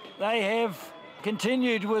 They have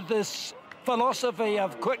continued with this philosophy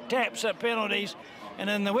of quick taps at penalties, and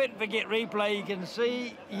in the wet and forget replay you can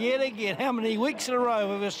see yet again how many weeks in a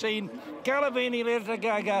row we've seen Kalavini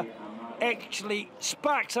Letagaga actually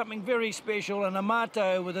spark something very special, and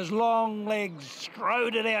Amato with his long legs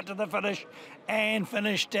strode it out to the finish and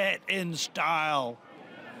finished that in style.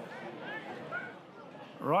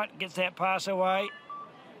 Wright gets that pass away.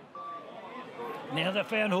 Now they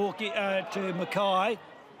found Hawkey to Mackay.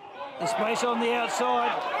 The space on the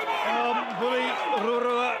outside. Bully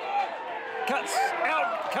Rurua cuts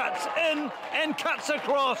out, cuts in, and cuts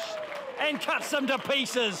across, and cuts them to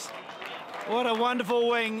pieces. What a wonderful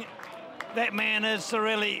wing that man is,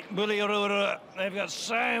 Sorelli, Bully Rurua. They've got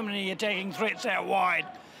so many attacking threats out wide.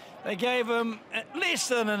 They gave him less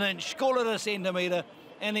than an inch, call it a centimetre,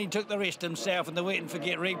 and he took the rest himself in the wet and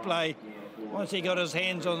forget replay. Once he got his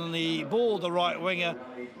hands on the ball, the right winger,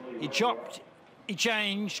 he chopped, he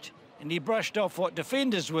changed, and he brushed off what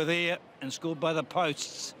defenders were there and scored by the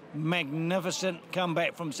posts. Magnificent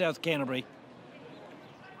comeback from South Canterbury.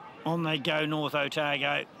 On they go, North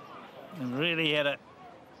Otago, and really had a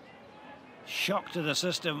shock to the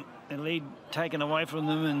system the lead taken away from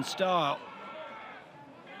them in style.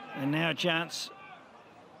 And now a chance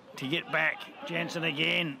to get back. Jansen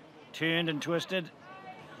again, turned and twisted.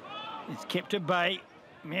 It's kept at bay.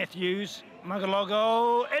 Matthews,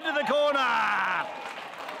 Magalogo, into the corner!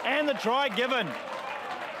 And the try given.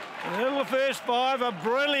 The little first five, a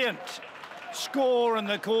brilliant score in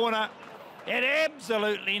the corner. Had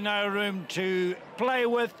absolutely no room to play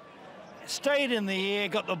with. Stayed in the air,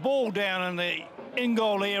 got the ball down in the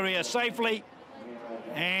in-goal area safely.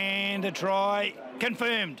 And a try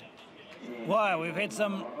confirmed. Wow, we've had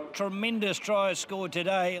some tremendous tries scored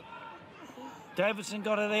today. Davidson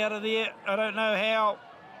got it out of there. I don't know how.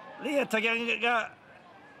 Lea Tagaga,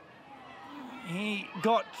 he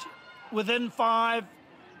got within 5,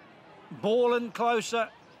 ball in closer.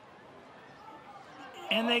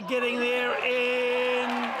 And they're getting there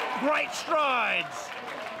in great strides.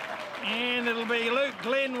 And it'll be Luke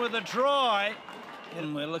Glenn with a try.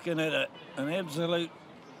 And we're looking at an absolute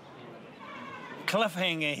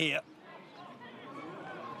cliffhanger here.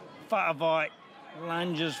 Whaavai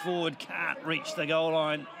lunges forward, can't reach the goal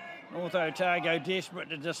line. North Otago desperate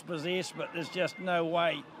to dispossess, but there's just no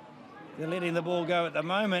way. They're letting the ball go at the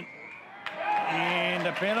moment. And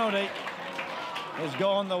a penalty has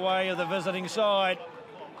gone the way of the visiting side.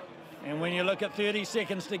 And when you look at 30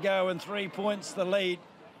 seconds to go and 3 points the lead,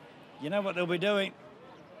 you know what they'll be doing.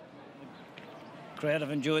 The crowd have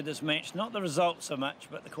enjoyed this match. Not the result so much,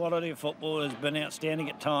 but the quality of football has been outstanding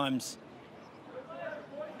at times.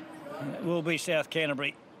 It will be South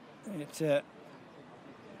Canterbury.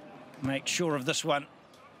 Make sure of this one.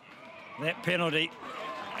 That penalty.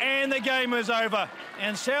 And the game is over.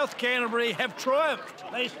 And South Canterbury have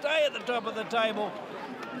triumphed. They stay at the top of the table.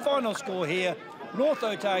 Final score here. North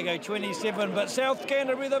Otago 27, but South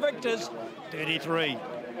Canterbury the victors 33.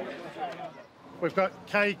 We've got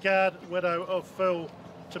Kay Guard, widow of Phil,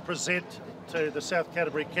 to present to the South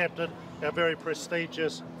Canterbury captain our very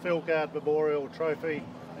prestigious Phil Guard Memorial Trophy.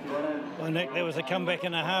 Well, Nick, there was a comeback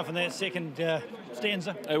and a half in that second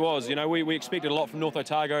stanza. It was. You know, we expected a lot from North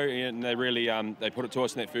Otago, and they really they put it to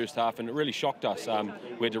us in that first half, and it really shocked us.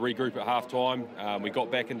 We had to regroup at half-time. We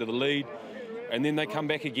got back into the lead, and then they come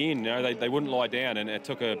back again. You know, they wouldn't lie down, and it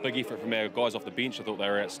took a big effort from our guys off the bench. I thought they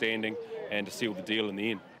were outstanding, and to seal the deal in the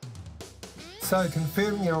end. So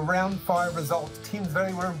confirming your round 5 results, Thames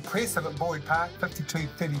Valley were impressive at Boyd Park,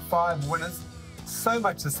 52-35 winners. So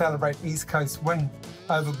much to celebrate East Coast win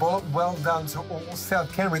over Bullock. Well done to all.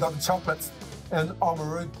 South Canterbury got the chocolates, and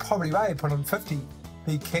Oamaru Poverty Bay put on 50.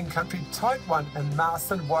 The King Country tight one in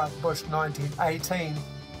Marston, Wild Bush 1918,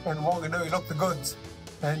 and Wanganui looked the goods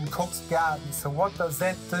in Cook's Garden. So what does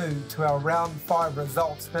that do to our round 5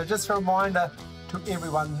 results? Now just a reminder to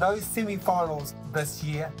everyone, no semi-finals this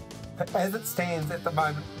year. But as it stands at the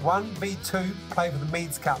moment, 1v2 play for the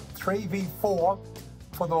Meads Cup, 3v4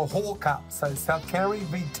 for the Hall Cup. So South Canterbury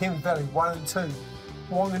v Thames Valley 1 and 2.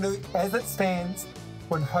 Wanganui, as it stands,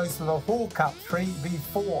 would host the Hall Cup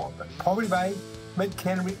 3v4. But Poverty Bay, Mid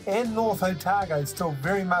Canterbury and North Otago still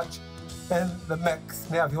very much in the mix.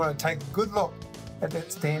 Now if you want to take a good look at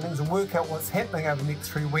that standings and work out what's happening over the next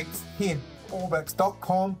 3 weeks, head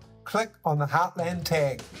allblacks.com, click on the Heartland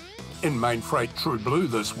tag. In Mainfreight True Blue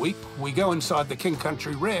this week, we go inside the King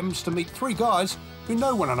Country Rams to meet 3 guys who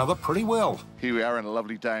know one another pretty well. Here we are on a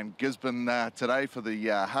lovely day in Gisborne today for the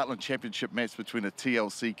Heartland Championship match between the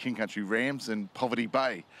TLC King Country Rams and Poverty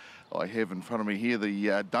Bay. I have in front of me here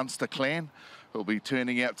the Dunster clan who will be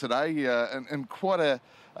turning out today in quite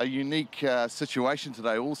a unique situation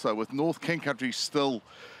today also, with North King Country still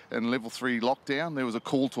in level 3 lockdown. There was a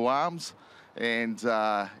call to arms, and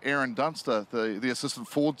Aaron Dunster, the assistant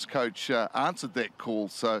forwards coach, answered that call.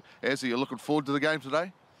 So, Azzy, you're looking forward to the game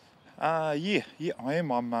today? Yeah, I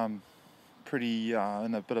am. I'm pretty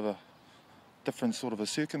in a bit of a different sort of a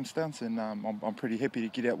circumstance, and I'm pretty happy to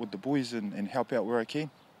get out with the boys and help out where I can.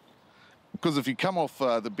 Because if you come off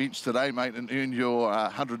the bench today, mate, and earn your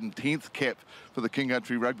 110th cap for the King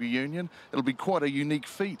Country Rugby Union, it'll be quite a unique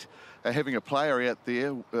feat having a player out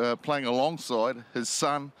there playing alongside his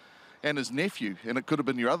son and his nephew, and it could have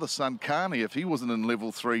been your other son, Carney, if he wasn't in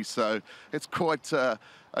level 3. So it's quite a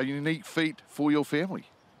unique feat for your family.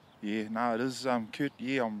 Yeah, no, it is, Kurt.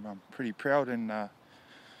 Yeah, I'm pretty proud, and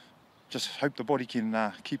just hope the body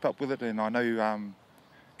can keep up with it. And I know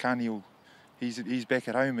Carney, he's back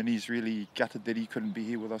at home, and he's really gutted that he couldn't be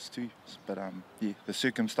here with us too. But yeah, the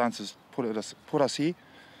circumstances put us here,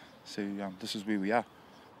 so this is where we are.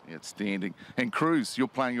 Outstanding. And Cruz, you're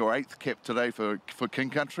playing your 8th cap today for King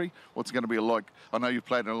Country. What's it going to be like? I know you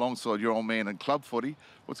played alongside your old man in club footy.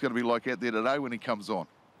 What's it going to be like out there today when he comes on?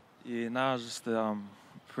 Yeah, no, I was just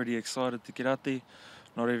pretty excited to get out there.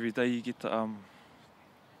 not every day you get to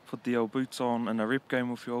put the old boots on in a rep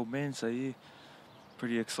game with your old man. So yeah,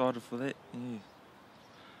 pretty excited for that. Yeah.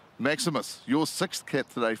 Maximus, your 6th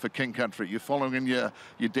cap today for King Country. You're following in your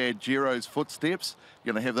dad Gero's footsteps.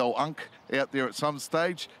 You're going to have the old unk out there at some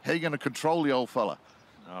stage. How are you going to control the old fella?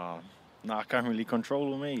 No, I can't really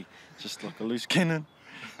control him, eh? Just like a loose cannon.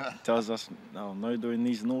 Tells us, no doing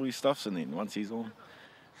these naughty stuffs, and then once he's on,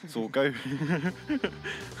 it's all go.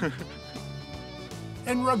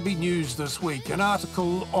 In rugby news this week, an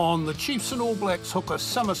article on the Chiefs and All Blacks hooker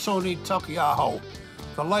Samisoni Taukei'aho,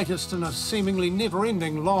 the latest in a seemingly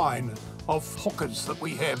never-ending line of hookers that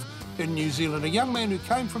we have in New Zealand. A young man who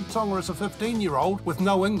came from Tonga as a 15-year-old with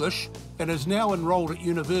no English and is now enrolled at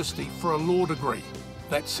university for a law degree.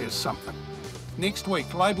 That says something. Next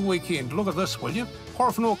week, Labour weekend. Look at this, will you?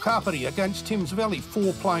 Horowhenua Kapiti against Thames Valley,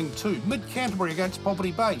 4 playing 2. Mid Canterbury against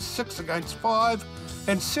Poverty Bay, 6 against 5.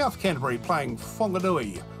 And South Canterbury playing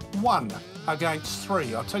Whanganui, 1 against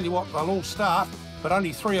 3. I'll tell you what, they'll all start, but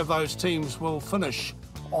only 3 of those teams will finish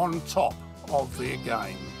on top of their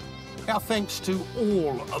game. Our thanks to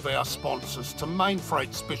all of our sponsors, to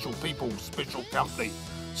Mainfreight Special People Special Company.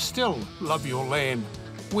 Still love your land.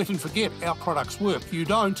 Wet and forget, our products work. You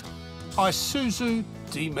don't. Isuzu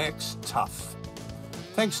D-Max Tough.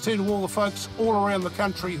 Thanks to all the folks all around the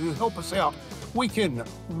country who help us out week in,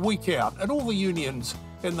 week out at all the unions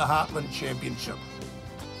in the Heartland Championship.